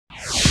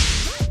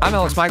I'm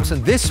Alex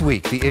Michelson. This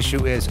week, the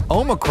issue is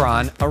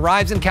Omicron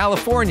arrives in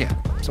California.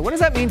 So what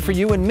does that mean for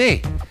you and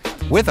me?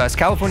 With us,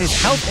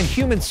 California's Health and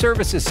Human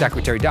Services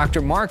Secretary,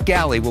 Dr. Mark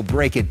Ghaly, will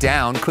break it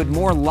down. Could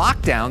more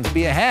lockdowns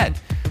be ahead?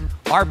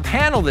 Our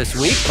panel this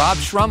week, Bob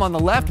Shrum on the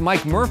left,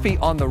 Mike Murphy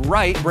on the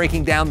right,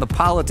 breaking down the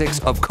politics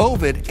of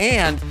COVID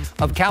and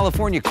of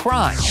California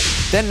crime.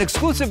 Then an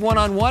exclusive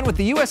one-on-one with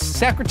the U.S.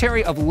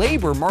 Secretary of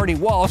Labor, Marty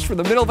Walsh, for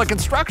the middle of a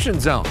construction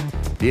zone.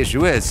 The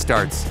issue is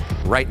starts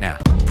right now.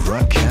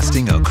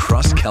 Broadcasting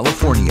across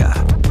California,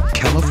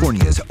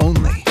 California's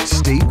only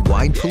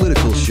statewide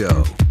political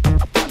show.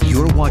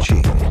 You're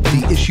watching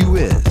The Issue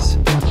Is.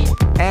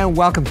 And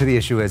welcome to The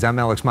Issue Is. I'm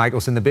Alex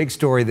Michelson. The big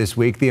story this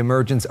week, the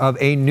emergence of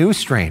a new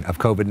strain of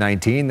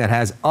COVID-19 that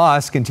has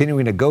us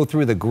continuing to go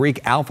through the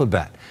Greek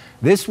alphabet.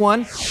 This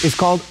one is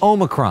called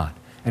Omicron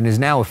and is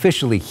now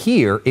officially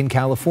here in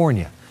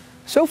California.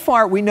 So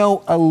far, we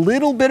know a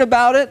little bit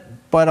about it,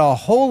 but a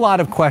whole lot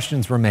of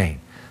questions remain.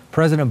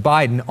 President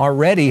Biden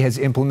already has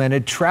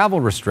implemented travel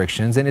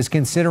restrictions and is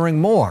considering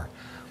more.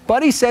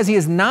 But he says he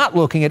is not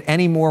looking at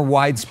any more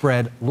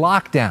widespread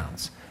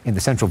lockdowns. In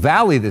the Central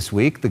Valley this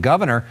week, the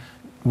governor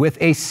with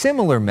a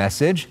similar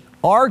message.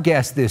 Our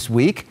guest this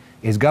week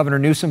is Governor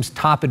Newsom's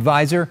top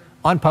advisor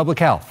on public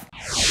health.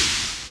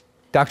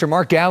 Dr.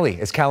 Mark Ghaly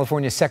is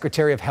California's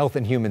Secretary of Health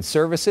and Human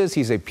Services.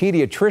 He's a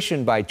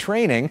pediatrician by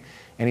training,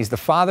 and he's the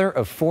father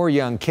of 4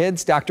 young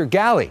kids. Dr.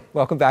 Ghaly,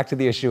 welcome back to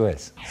The Issue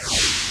Is.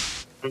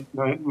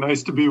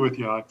 Nice to be with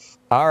you, Alex.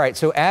 All right,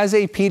 so as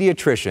a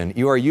pediatrician,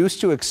 you are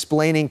used to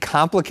explaining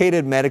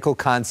complicated medical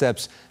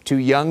concepts to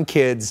young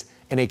kids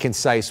in a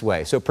concise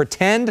way. So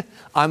pretend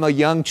I'm a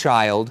young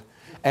child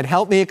and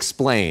help me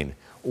explain,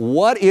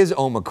 what is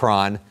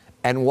Omicron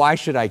and why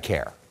should I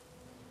care?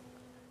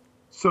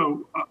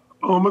 So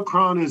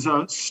Omicron is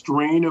a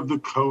strain of the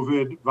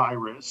COVID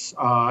virus.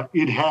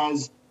 It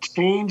has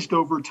changed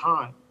over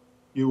time.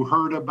 You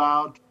heard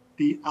about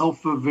the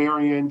Alpha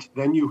variant,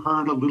 then you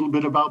heard a little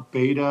bit about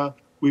Beta.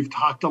 We've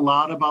talked a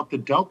lot about the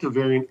Delta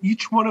variant.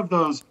 Each one of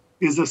those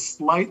is a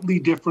slightly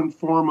different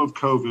form of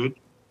COVID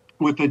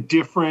with a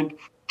different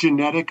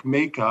genetic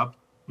makeup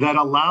that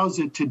allows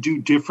it to do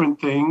different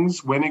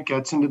things when it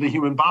gets into the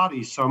human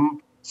body.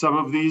 Some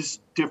of these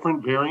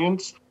different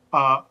variants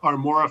are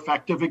more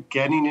effective at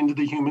getting into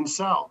the human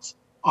cells.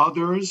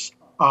 Others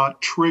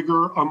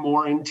trigger a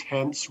more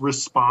intense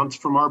response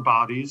from our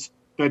bodies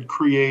that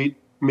create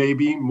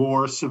maybe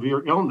more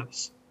severe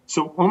illness.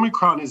 So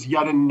Omicron is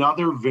yet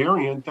another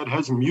variant that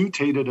has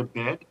mutated a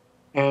bit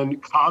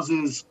and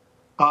causes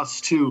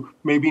us to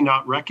maybe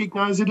not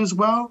recognize it as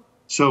well.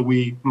 So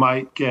we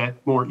might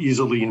get more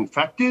easily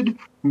infected.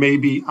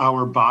 Maybe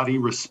our body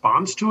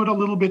responds to it a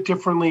little bit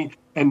differently.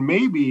 And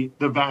maybe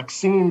the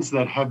vaccines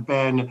that have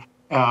been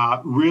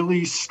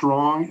really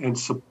strong and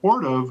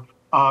supportive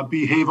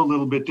behave a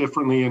little bit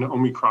differently in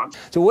Omicron.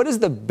 So what is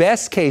the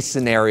best case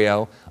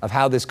scenario of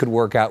how this could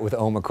work out with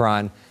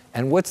Omicron,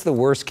 and what's the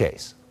worst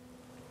case?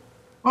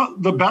 Well,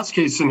 the best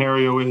case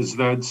scenario is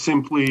that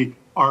simply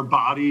our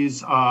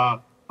bodies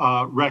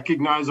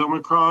recognize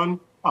Omicron,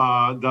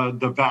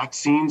 the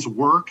vaccines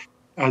work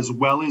as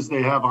well as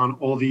they have on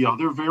all the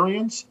other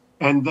variants,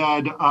 and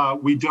that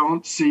we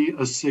don't see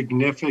a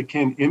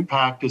significant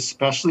impact,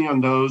 especially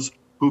on those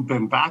who've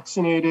been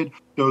vaccinated,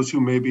 those who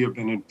maybe have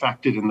been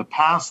infected in the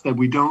past, that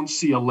we don't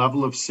see a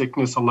level of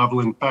sickness, a level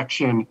of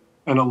infection,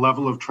 and a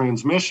level of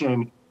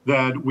transmission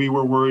that we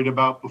were worried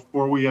about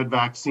before we had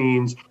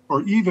vaccines,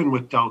 or even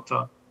with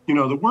Delta. You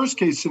know, the worst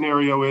case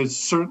scenario is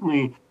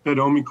certainly that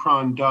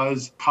Omicron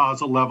does cause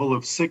a level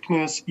of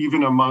sickness,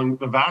 even among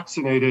the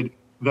vaccinated,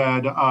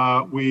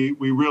 that we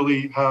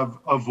really have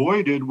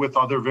avoided with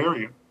other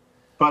variants.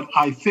 But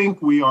I think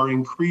we are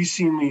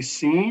increasingly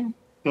seeing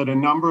that a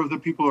number of the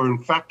people who are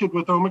infected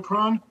with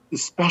Omicron,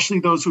 especially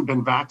those who've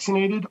been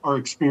vaccinated, are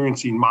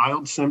experiencing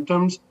mild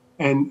symptoms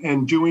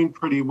and doing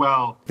pretty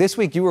well. This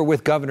week you were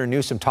with Governor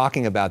Newsom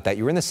talking about that.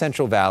 You were in the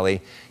Central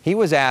Valley. He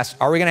was asked,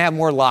 are we going to have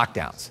more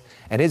lockdowns?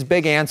 And his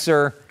big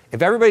answer,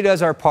 if everybody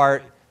does our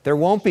part, there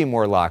won't be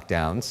more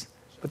lockdowns.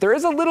 But there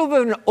is a little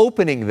bit of an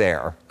opening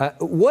there.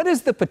 What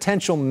is the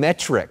potential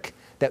metric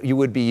that you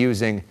would be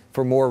using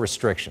for more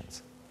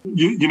restrictions?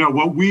 You know,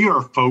 what we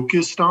are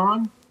focused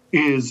on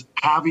is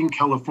having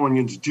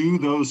Californians do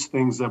those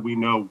things that we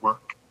know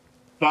work.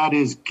 That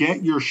is,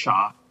 get your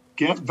shot,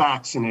 get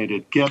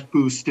vaccinated, get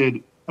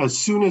boosted as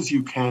soon as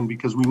you can,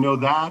 because we know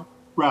that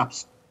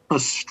wraps a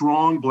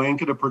strong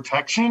blanket of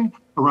protection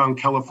around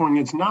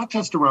Californians, not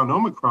just around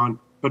Omicron,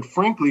 but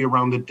frankly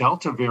around the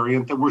Delta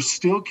variant that we're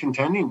still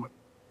contending with.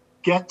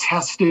 Get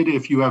tested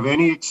if you have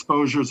any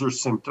exposures or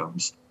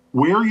symptoms.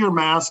 Wear your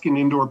mask in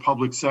indoor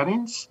public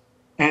settings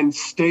and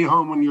stay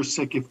home when you're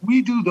sick. If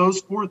we do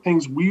those 4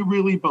 things, we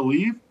really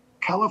believe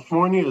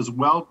California is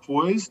well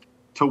poised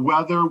to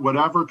weather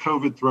whatever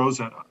COVID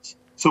throws at us.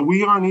 So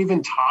we aren't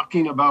even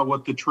talking about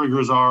what the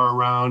triggers are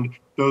around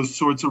those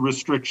sorts of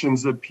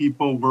restrictions that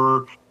people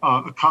were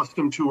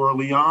accustomed to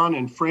early on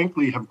and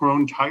frankly have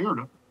grown tired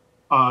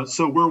of.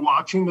 So we're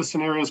watching the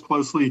scenarios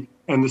closely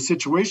and the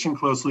situation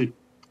closely.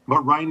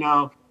 But right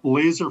now,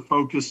 laser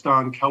focused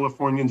on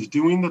Californians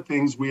doing the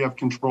things we have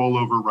control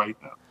over right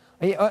now.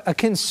 A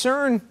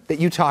concern that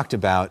you talked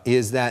about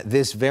is that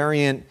this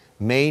variant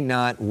may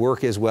not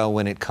work as well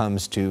when it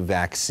comes to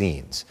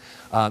vaccines.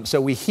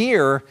 So we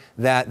hear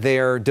that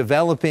they're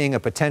developing a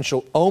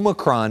potential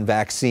Omicron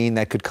vaccine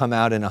that could come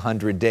out in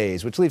 100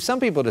 days, which leaves some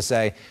people to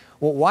say,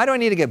 well, why do I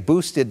need to get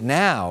boosted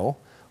now?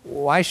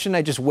 Why shouldn't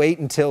I just wait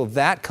until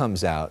that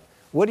comes out?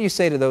 What do you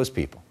say to those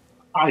people?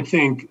 I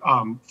think,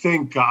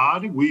 thank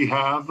God, we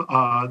have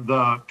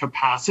the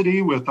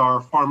capacity with our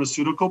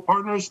pharmaceutical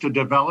partners to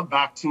develop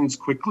vaccines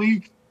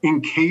quickly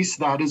in case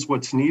that is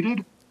what's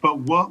needed. But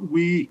what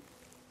we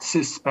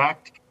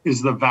suspect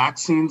is the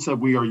vaccines that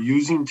we are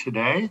using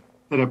today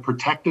that have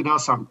protected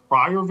us on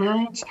prior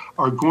variants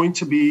are going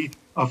to be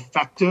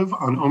effective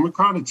on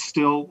Omicron. It's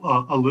still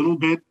a little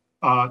bit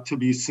to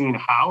be seen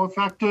how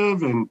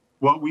effective and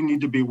what we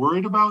need to be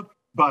worried about.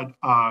 But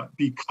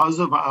because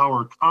of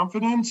our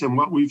confidence and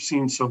what we've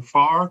seen so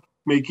far,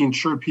 making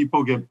sure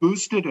people get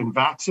boosted and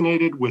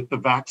vaccinated with the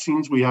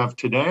vaccines we have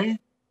today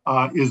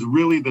is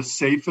really the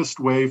safest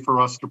way for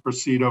us to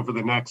proceed over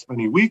the next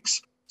many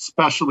weeks,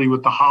 especially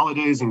with the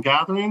holidays and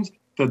gatherings,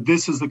 that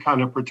this is the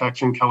kind of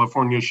protection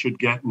California should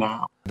get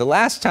now. The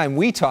last time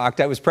we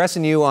talked, I was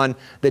pressing you on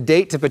the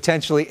date to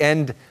potentially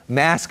end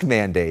mask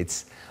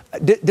mandates.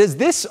 Does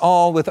this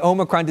all with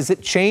Omicron, does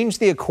it change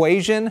the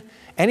equation?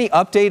 Any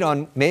update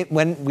on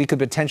when we could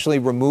potentially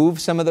remove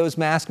some of those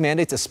mask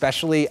mandates,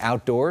 especially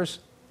outdoors?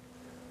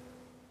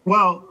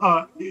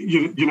 Well,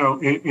 you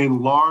know,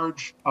 in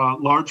large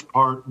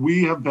part,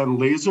 we have been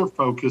laser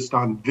focused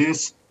on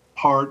this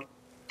part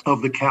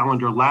of the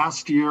calendar.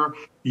 Last year,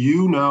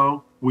 you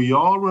know, we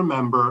all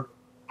remember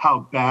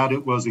how bad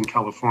it was in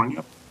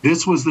California.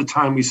 This was the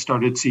time we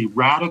started to see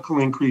radical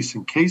increase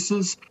in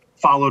cases,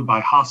 followed by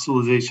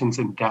hospitalizations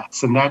and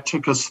deaths. And that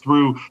took us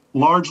through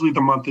largely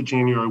the month of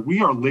January.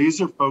 We are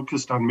laser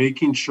focused on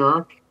making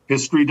sure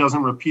history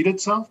doesn't repeat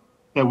itself,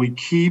 that we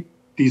keep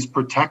these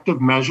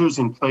protective measures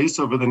in place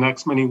over the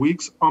next many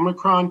weeks.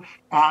 Omicron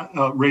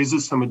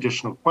raises some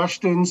additional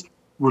questions,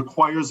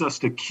 requires us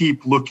to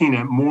keep looking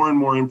at more and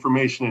more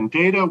information and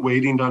data,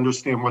 waiting to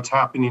understand what's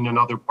happening in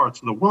other parts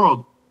of the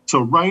world.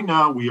 So right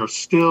now, we are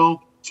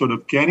still sort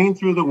of getting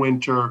through the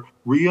winter,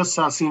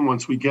 reassessing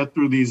once we get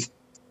through these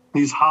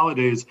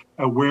holidays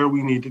at where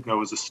we need to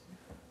go as a state.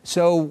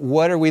 So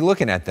what are we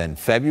looking at then?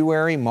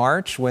 February,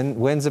 March?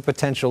 When's a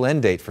potential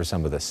end date for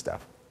some of this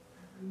stuff?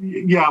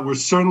 Yeah, we're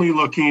certainly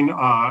looking,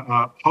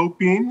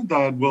 hoping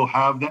that we'll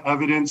have the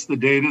evidence, the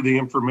data, the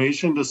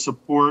information to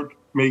support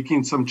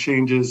making some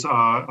changes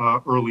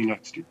early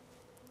next year.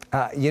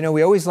 You know,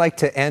 we always like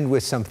to end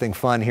with something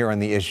fun here on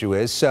The Issue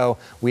Is. So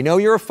we know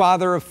you're a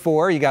father of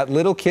 4. You got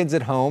little kids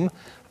at home.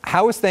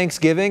 How was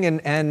Thanksgiving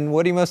and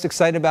what are you most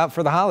excited about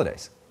for the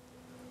holidays?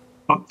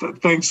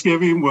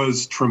 Thanksgiving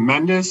was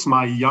tremendous.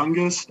 My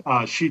youngest,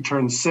 she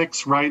turned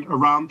 6 right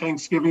around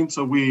Thanksgiving.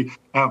 So we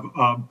have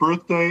a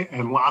birthday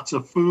and lots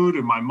of food.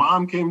 And my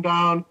mom came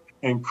down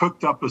and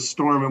cooked up a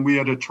storm and we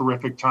had a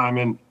terrific time.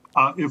 And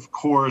of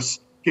course,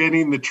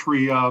 getting the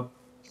tree up,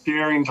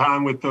 sharing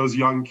time with those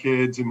young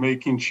kids and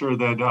making sure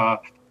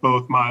that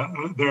both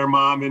their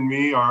mom and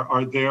me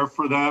are there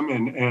for them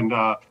and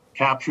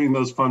capturing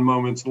those fun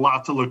moments. A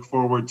lot to look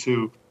forward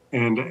to.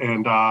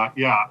 And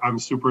yeah, I'm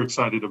super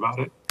excited about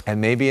it. And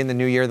maybe in the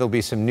new year, there'll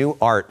be some new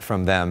art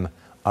from them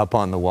up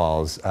on the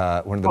walls.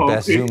 One of the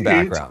best Zoom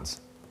backgrounds.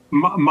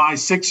 My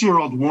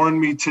 6-year-old warned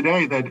me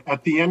today that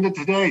at the end of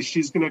today,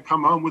 she's going to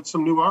come home with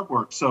some new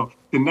artwork. So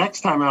the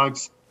next time,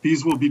 Alex,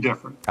 these will be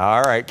different.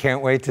 All right.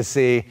 Can't wait to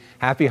see.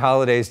 Happy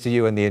holidays to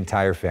you and the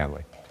entire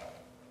family.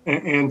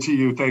 And to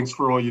you. Thanks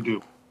for all you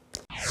do.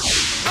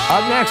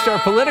 Up next, our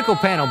political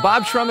panel,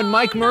 Bob Shrum and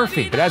Mike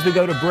Murphy. But as we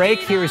go to break,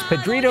 here is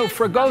Pedrito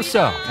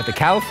Fragoso at the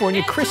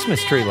California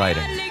Christmas tree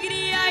lighting.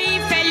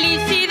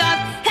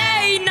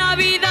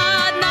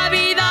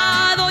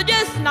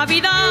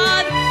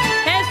 Navidad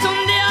es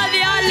un día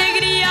de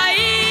alegría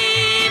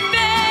y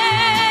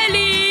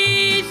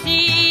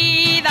felicidad.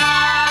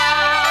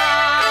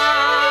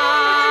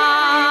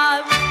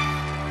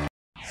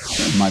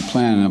 My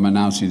plan I'm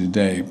announcing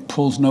today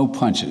pulls no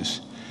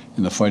punches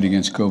in the fight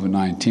against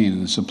COVID-19,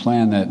 and it's a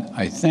plan that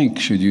I think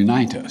should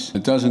unite us.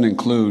 It doesn't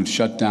include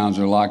shutdowns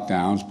or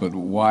lockdowns, but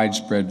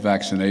widespread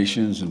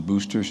vaccinations and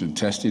boosters and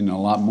testing and a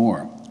lot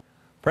more.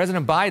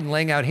 President Biden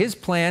laying out his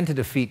plan to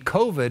defeat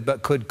COVID,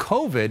 but could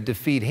COVID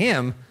defeat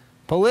him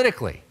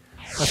politically?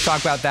 Let's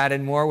talk about that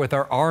and more with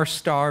our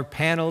R-Star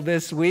panel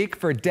this week.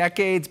 For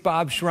decades,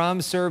 Bob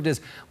Shrum served as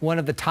one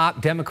of the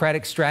top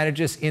Democratic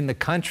strategists in the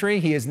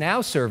country. He is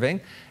now serving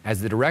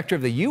as the director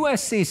of the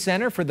USC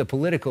Center for the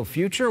Political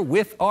Future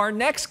with our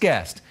next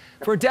guest.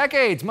 For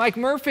decades, Mike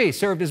Murphy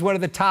served as one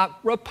of the top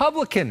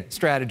Republican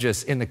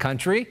strategists in the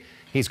country.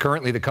 He's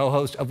currently the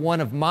co-host of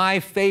one of my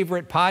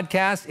favorite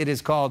podcasts. It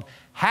is called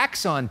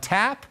Hacks on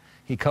Tap.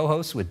 He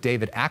co-hosts with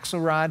David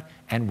Axelrod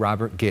and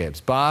Robert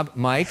Gibbs. Bob,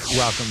 Mike,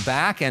 welcome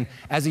back. And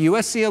as a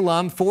USC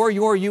alum, for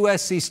your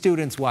USC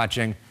students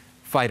watching,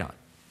 fight on.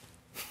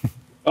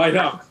 I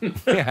know.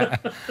 Yeah.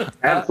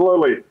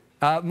 Absolutely.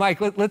 Mike,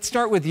 let's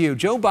start with you.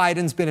 Joe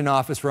Biden's been in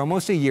office for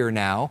almost a year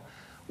now.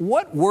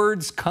 What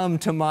words come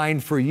to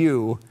mind for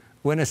you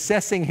when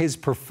assessing his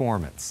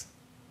performance?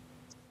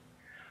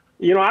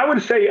 You know, I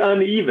would say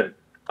uneven.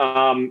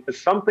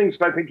 Some things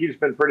I think he's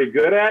been pretty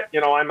good at.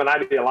 You know, I'm an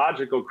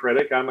ideological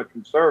critic. I'm a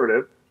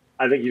conservative.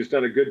 I think he's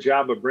done a good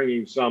job of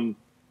bringing some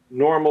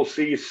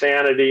normalcy,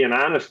 sanity, and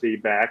honesty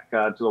back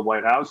to the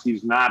White House.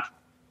 He's not,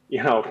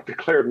 you know,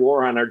 declared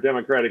war on our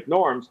democratic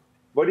norms,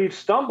 but he's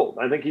stumbled.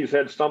 I think he's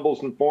had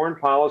stumbles in foreign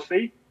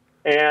policy.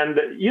 And,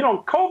 you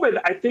know, COVID,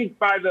 I think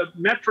by the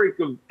metric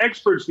of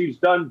experts, he's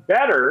done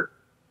better.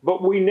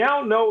 But we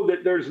now know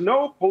that there's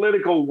no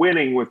political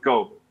winning with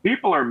COVID.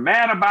 People are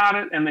mad about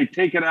it, and they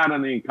take it out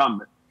on the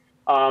incumbent.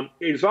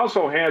 He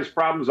also has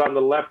problems on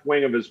the left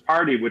wing of his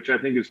party, which I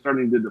think is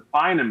starting to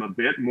define him a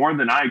bit more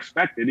than I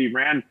expected. He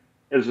ran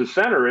as a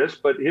centrist,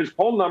 but his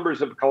poll numbers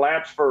have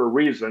collapsed for a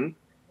reason,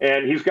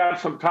 and he's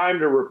got some time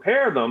to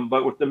repair them.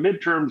 But with the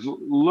midterms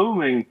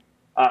looming,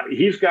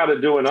 he's got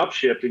to do an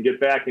upshift and get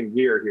back in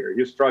gear here.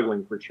 He's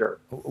struggling for sure.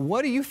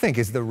 What do you think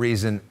is the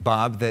reason,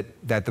 Bob,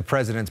 that the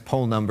president's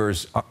poll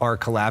numbers are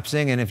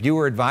collapsing? And if you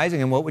were advising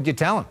him, what would you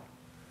tell him?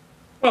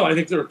 Well, I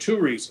think there are two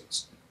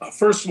reasons.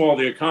 First of all,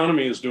 the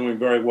economy is doing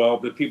very well,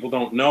 but people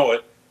don't know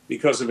it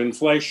because of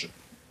inflation.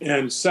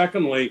 And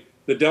secondly,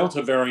 the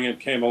Delta variant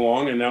came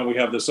along, and now we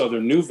have this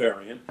other new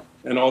variant.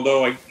 And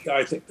although I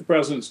think the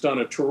president's done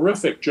a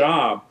terrific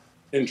job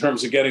in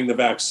terms of getting the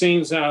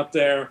vaccines out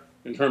there,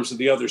 in terms of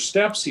the other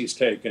steps he's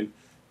taken,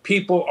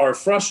 people are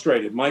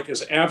frustrated. Mike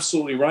is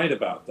absolutely right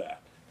about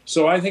that.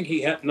 So I think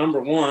he,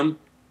 number one,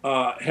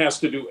 has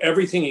to do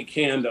everything he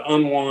can to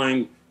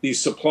unwind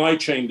these supply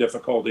chain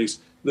difficulties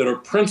that are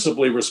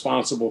principally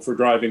responsible for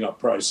driving up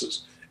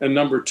prices. And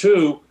number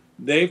two,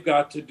 they've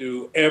got to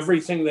do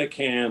everything they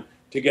can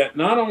to get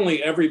not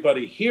only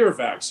everybody here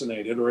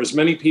vaccinated, or as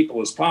many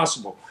people as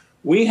possible.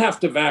 We have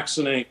to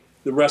vaccinate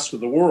the rest of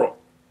the world,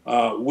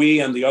 we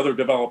and the other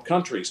developed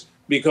countries,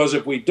 because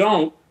if we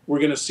don't, we're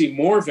going to see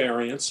more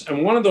variants,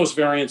 and one of those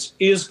variants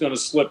is going to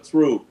slip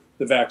through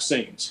the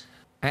vaccines.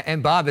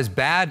 And Bob, as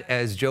bad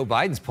as Joe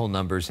Biden's poll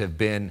numbers have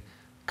been,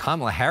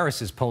 Kamala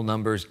Harris's poll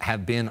numbers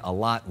have been a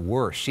lot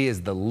worse. She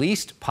is the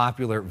least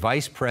popular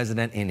vice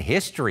president in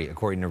history,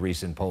 according to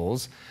recent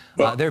polls.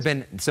 There have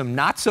been some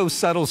not so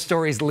subtle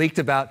stories leaked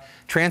about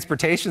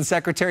Transportation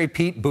Secretary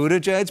Pete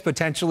Buttigieg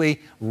potentially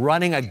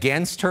running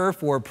against her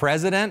for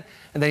president.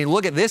 And then you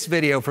look at this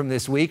video from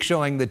this week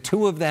showing the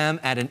two of them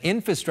at an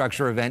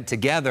infrastructure event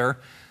together,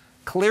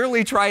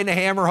 clearly trying to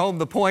hammer home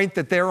the point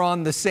that they're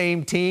on the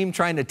same team,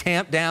 trying to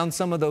tamp down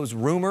some of those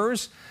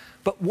rumors.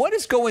 But what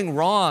is going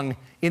wrong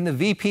in the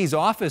VP's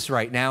office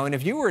right now? And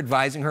if you were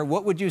advising her,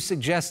 what would you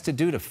suggest to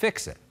do to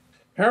fix it?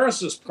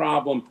 Harris's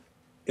problem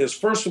is,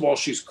 first of all,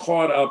 she's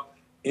caught up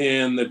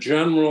in the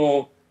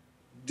general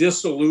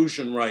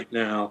disillusion right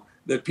now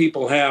that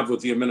people have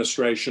with the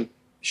administration.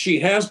 She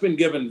has been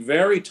given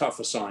very tough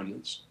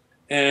assignments.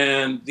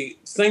 And the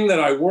thing that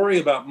I worry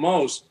about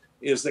most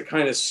is the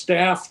kind of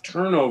staff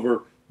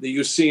turnover that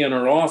you see in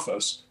her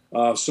office.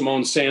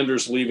 Simone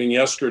Sanders leaving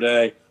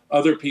yesterday,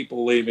 other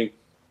people leaving.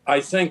 I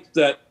think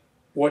that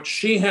what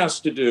she has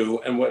to do,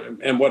 and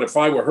what if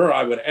I were her,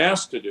 I would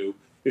ask to do,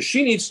 is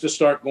she needs to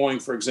start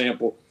going, for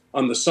example,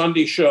 on the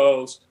Sunday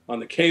shows, on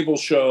the cable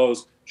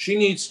shows. She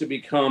needs to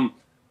become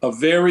a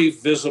very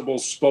visible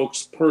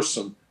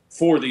spokesperson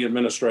for the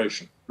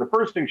administration. The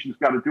first thing she's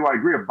got to do, I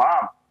agree with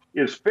Bob,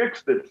 is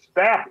fix the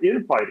staff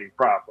infighting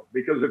problem.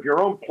 Because if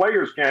your own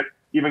players can't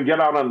even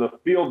get out on the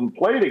field and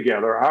play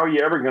together, how are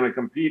you ever going to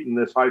compete in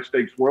this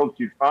high-stakes world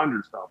she's found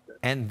herself in?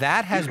 And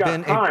that has she's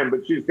been got time,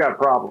 but she's got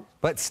problems.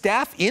 But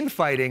staff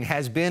infighting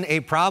has been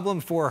a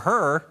problem for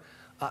her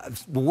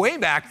way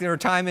back in her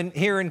time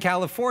here in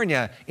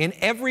California. In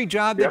every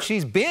job that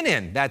she's been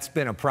in, that's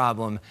been a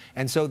problem.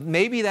 And so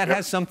maybe that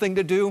has something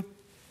to do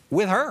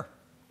with her.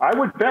 I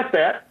would bet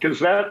that, because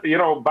that, you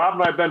know, Bob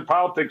and I have been in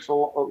politics a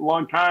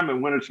long time,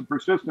 and when it's a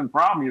persistent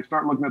problem, you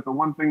start looking at the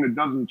one thing that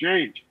doesn't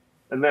change,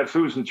 and that's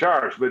who's in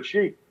charge. But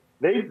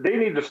they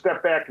need to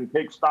step back and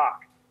take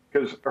stock,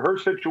 because her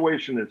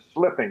situation is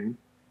slipping,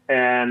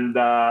 and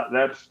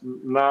that's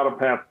not a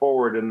path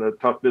forward in the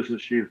tough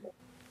business she's in.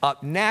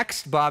 Up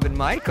next, Bob and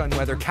Mike on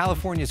whether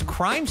California's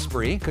crime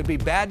spree could be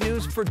bad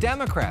news for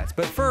Democrats.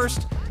 But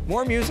first,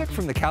 more music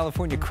from the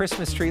California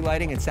Christmas tree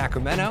lighting in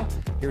Sacramento.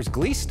 Here's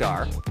Glee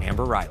star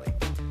Amber Riley.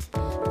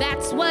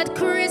 That's what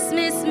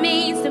Christmas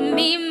means to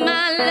me,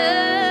 my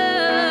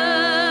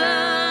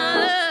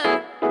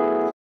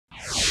love.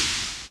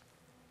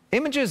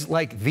 Images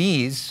like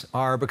these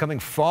are becoming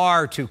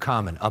far too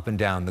common up and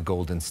down the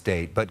Golden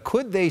State. But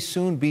could they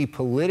soon be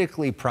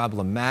politically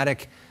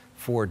problematic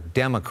for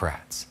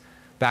Democrats?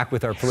 Back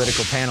with our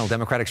political panel,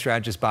 Democratic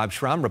strategist Bob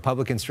Shrum,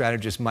 Republican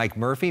strategist Mike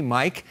Murphy.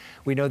 Mike,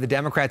 we know the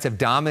Democrats have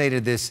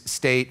dominated this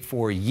state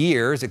for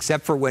years,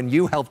 except for when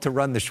you helped to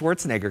run the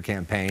Schwarzenegger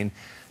campaign.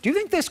 Do you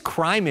think this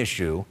crime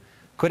issue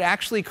could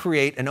actually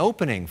create an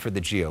opening for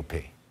the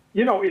GOP?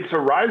 You know, it's a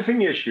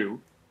rising issue.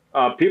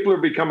 People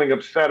are becoming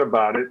upset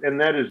about it, and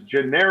that is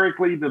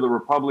generically to the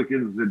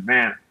Republicans'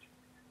 advantage.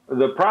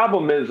 The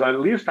problem is, at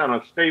least on a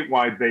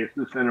statewide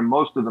basis and in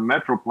most of the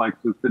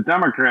metroplexes, the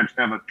Democrats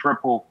have a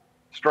triple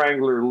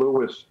strangler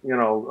Lewis,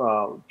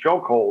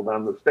 chokehold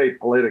on the state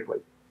politically.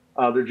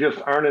 There just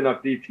aren't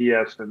enough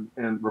DTS,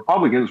 and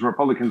Republicans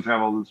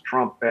have all this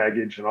Trump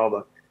baggage and all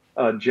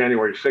the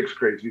January 6th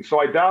crazy. So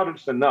I doubt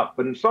it's enough.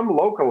 But in some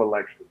local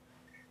elections,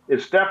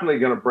 it's definitely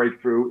going to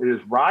break through. It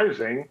is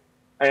rising.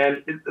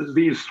 And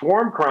these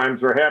swarm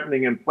crimes are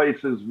happening in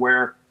places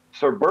where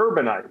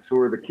suburbanites, who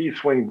are the key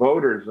swing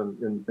voters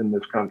in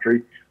this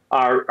country,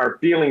 are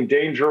feeling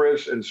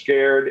dangerous and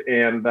scared.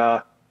 And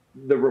the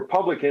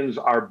Republicans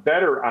are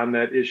better on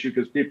that issue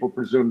because people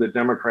presume that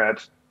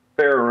Democrats,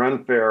 fair or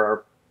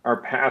unfair, are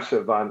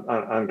passive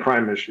on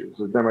crime issues.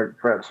 The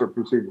Democrats are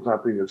perceived as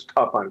not being as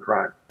tough on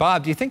crime.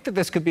 Bob, do you think that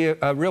this could be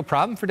a real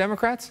problem for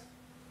Democrats?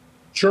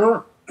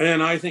 Sure.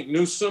 And I think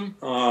Newsom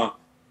ought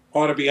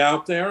to be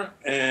out there,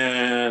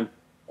 and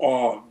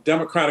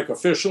Democratic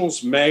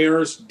officials,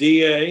 mayors,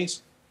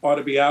 DAs ought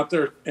to be out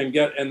there and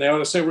they ought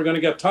to say, we're going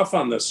to get tough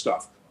on this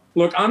stuff.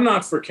 Look, I'm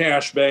not for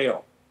cash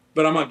bail,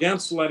 but I'm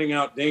against letting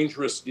out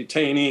dangerous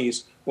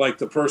detainees like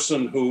the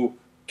person who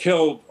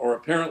killed or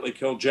apparently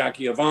killed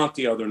Jackie Avant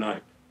the other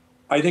night.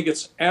 I think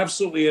it's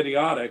absolutely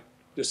idiotic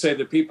to say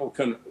that people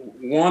can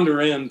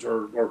wander in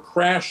or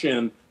crash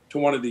in to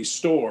one of these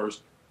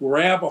stores,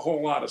 grab a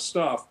whole lot of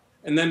stuff,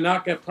 and then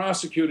not get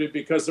prosecuted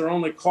because they're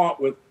only caught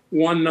with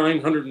one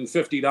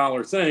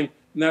 $950 thing,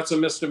 and that's a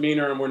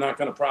misdemeanor, and we're not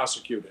going to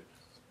prosecute it.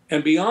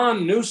 And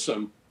beyond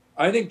Newsom,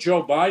 I think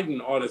Joe Biden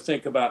ought to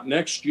think about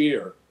next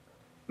year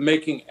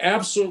making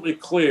absolutely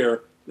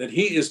clear that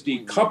he is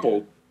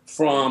decoupled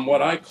from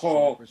what I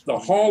call the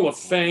Hall of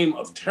Fame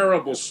of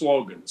terrible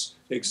slogans,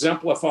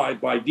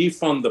 exemplified by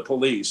defund the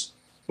police,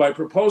 by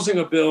proposing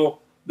a bill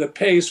that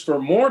pays for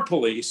more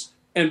police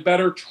and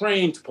better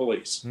trained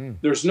police.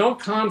 There's no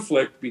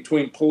conflict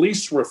between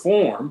police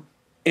reform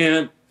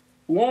and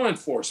law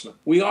enforcement.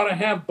 We ought to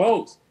have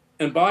both.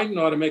 And Biden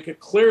ought to make it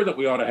clear that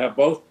we ought to have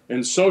both,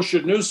 and so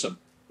should Newsom.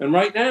 And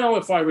right now,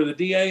 if I were the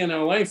DA in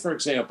LA, for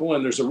example,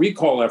 and there's a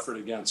recall effort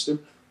against him,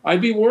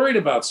 I'd be worried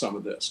about some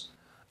of this.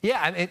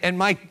 Yeah, and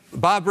Mike,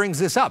 Bob brings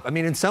this up. I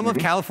mean, in some of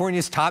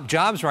California's top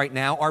jobs right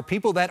now are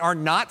people that are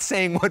not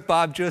saying what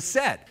Bob just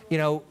said.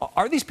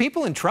 Are these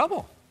people in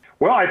trouble?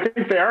 Well, I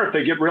think they are if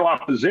they get real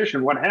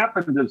opposition. What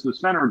happened is the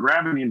center of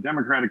gravity in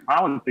Democratic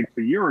politics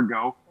a year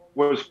ago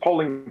was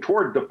pulling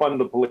toward defund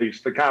the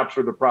police. The cops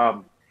are the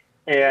problem.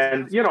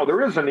 And,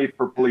 there is a need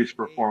for police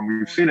reform.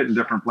 We've seen it in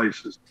different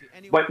places.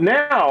 But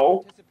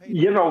now,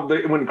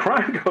 when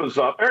crime goes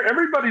up,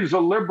 everybody's a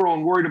liberal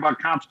and worried about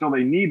cops till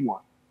they need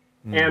one.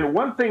 And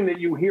one thing that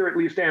you hear, at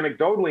least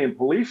anecdotally in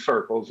police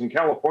circles in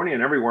California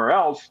and everywhere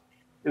else,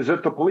 is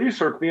that the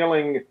police are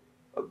feeling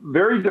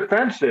very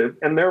defensive,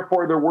 and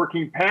therefore they're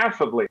working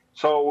passively.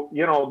 So,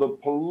 the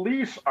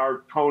police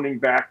are toning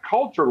back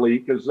culturally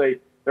because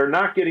they're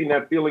not getting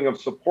that feeling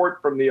of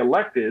support from the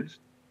electeds,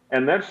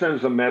 and that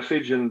sends a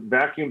message and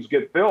vacuums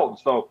get filled.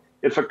 So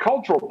it's a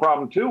cultural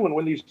problem too. And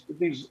when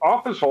these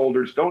office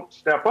holders don't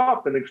step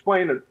up and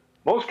explain that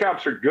most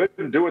cops are good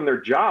and doing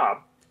their job,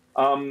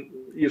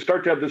 you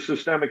start to have this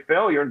systemic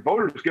failure, and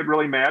voters get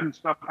really mad and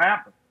stuff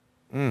happens.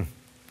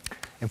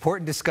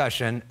 Important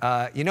discussion.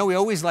 We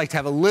always like to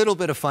have a little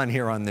bit of fun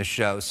here on this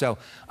show. So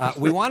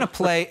we want to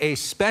play a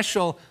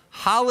special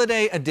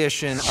holiday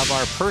edition of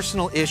our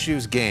personal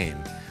issues game.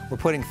 We're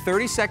putting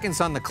 30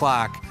 seconds on the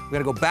clock. We're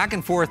going to go back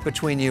and forth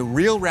between you,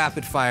 real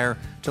rapid fire,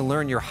 to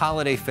learn your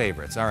holiday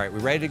favorites. All right, we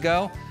ready to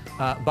go?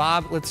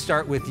 Bob, let's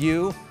start with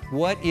you.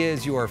 What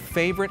is your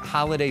favorite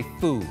holiday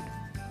food?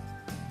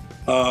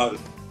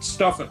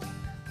 Stuffing.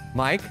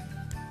 Mike?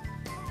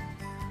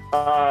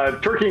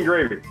 Turkey and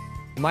gravy.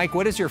 Mike,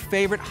 what is your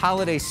favorite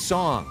holiday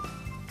song?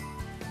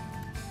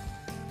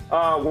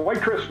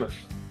 White Christmas.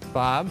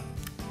 Bob?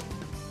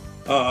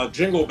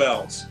 Jingle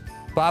Bells.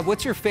 Bob,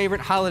 what's your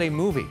favorite holiday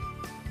movie?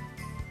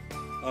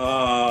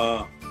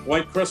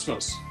 White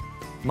Christmas.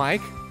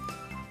 Mike?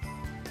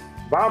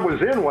 Bob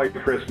was in White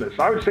Christmas.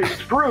 I would say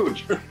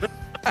Scrooge.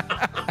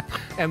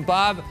 And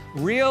Bob,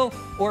 real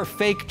or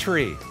fake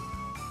tree?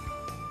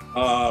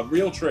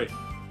 Real tree.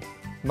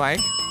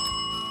 Mike?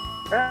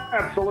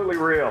 Absolutely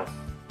real.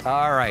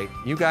 All right,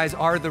 you guys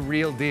are the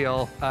real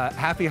deal.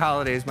 Happy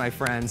holidays, my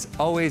friends.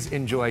 Always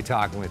enjoy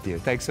talking with you.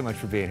 Thanks so much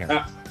for being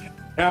here.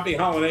 Happy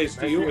holidays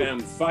to you,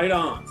 and fight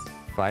on.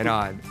 Fight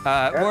on.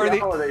 Happy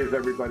holidays,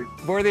 everybody.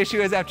 More of the issue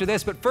is after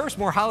this, but first,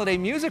 more holiday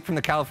music from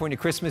the California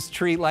Christmas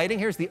tree lighting.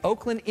 Here's the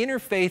Oakland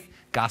Interfaith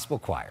Gospel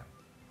Choir.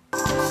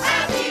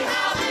 Happy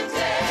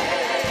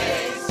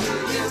holidays to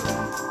you.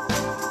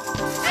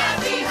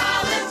 Happy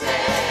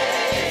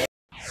holidays.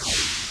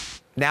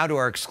 Now to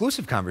our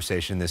exclusive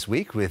conversation this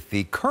week with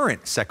the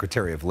current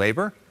Secretary of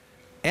Labor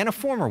and a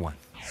former one.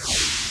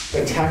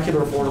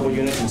 Spectacular affordable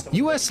units.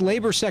 U.S.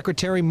 Labor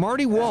Secretary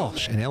Marty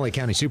Walsh and L.A.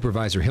 County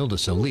Supervisor Hilda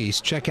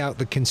Solis check out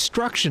the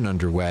construction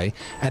underway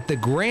at the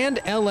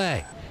Grand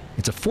L.A.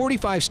 It's a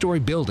 45-story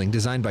building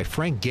designed by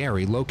Frank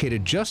Ghaly,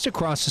 located just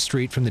across the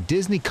street from the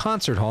Disney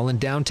Concert Hall in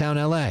downtown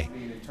L.A.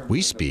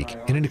 We speak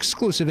in an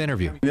exclusive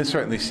interview. This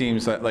certainly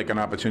seems like an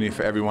opportunity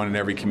for everyone in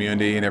every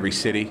community, in every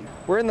city.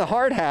 We're in the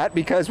hard hat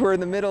because we're in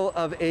the middle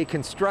of a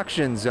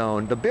construction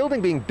zone. The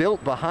building being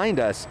built behind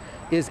us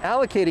is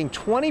allocating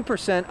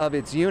 20% of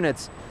its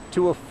units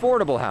to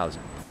affordable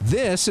housing.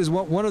 This is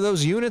what one of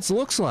those units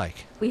looks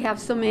like. We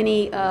have so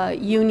many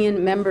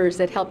union members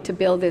that helped to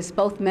build this,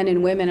 both men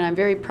and women, and I'm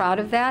very proud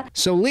of that.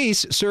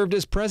 Solis served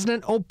as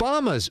President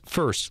Obama's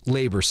first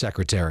labor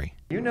secretary.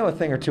 You know a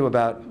thing or two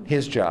about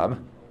his job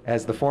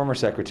as the former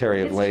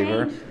Secretary of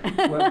Labor.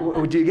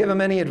 Do you give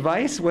him any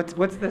advice? What's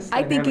this?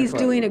 I think he's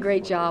doing a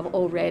great job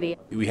already.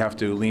 We have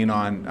to lean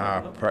on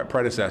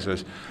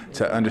predecessors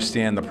to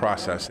understand the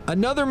process.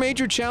 Another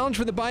major challenge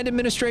for the Biden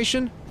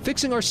administration,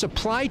 fixing our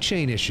supply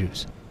chain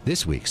issues.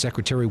 This week,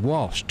 Secretary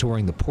Walsh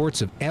touring the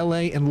ports of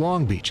LA and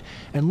Long Beach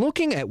and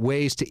looking at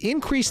ways to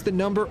increase the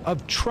number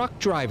of truck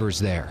drivers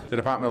there. The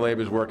Department of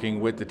Labor is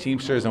working with the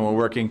Teamsters, and we're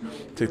working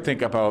to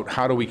think about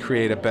how do we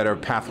create a better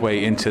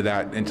pathway into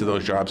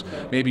those jobs,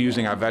 maybe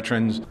using our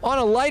veterans. On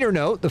a lighter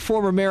note, the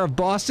former mayor of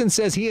Boston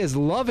says he is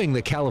loving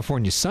the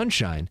California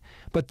sunshine,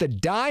 but the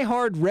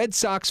die-hard Red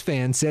Sox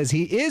fan says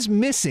he is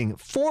missing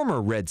former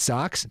Red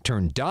Sox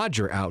turned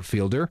Dodger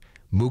outfielder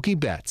Mookie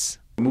Betts.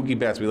 Mookie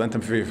Betts, we lent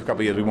him for a couple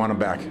of years. We want him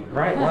back.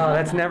 Right. Well,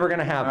 that's never going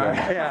to happen.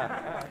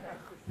 Yeah.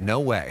 No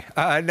way.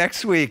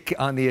 Next week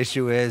on The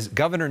Issue is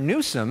Governor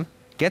Newsom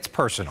gets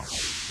personal.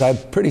 I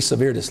have pretty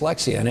severe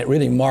dyslexia, and it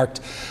really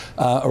marked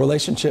a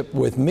relationship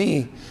with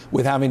me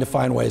with having to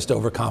find ways to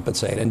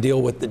overcompensate and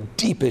deal with the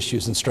deep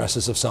issues and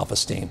stresses of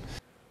self-esteem.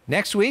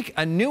 Next week,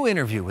 a new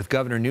interview with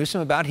Governor Newsom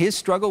about his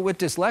struggle with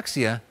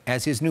dyslexia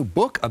as his new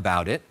book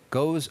about it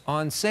goes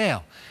on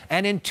sale.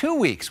 And in 2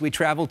 weeks, we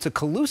travel to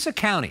Colusa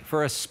County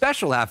for a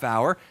special half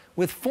hour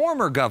with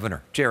former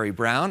Governor Jerry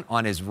Brown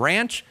on his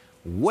ranch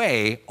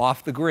way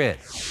off the grid.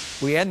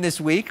 We end this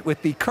week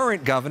with the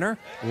current governor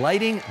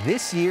lighting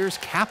this year's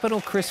Capitol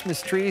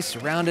Christmas tree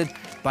surrounded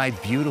by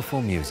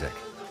beautiful music.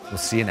 We'll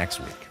see you next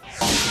week.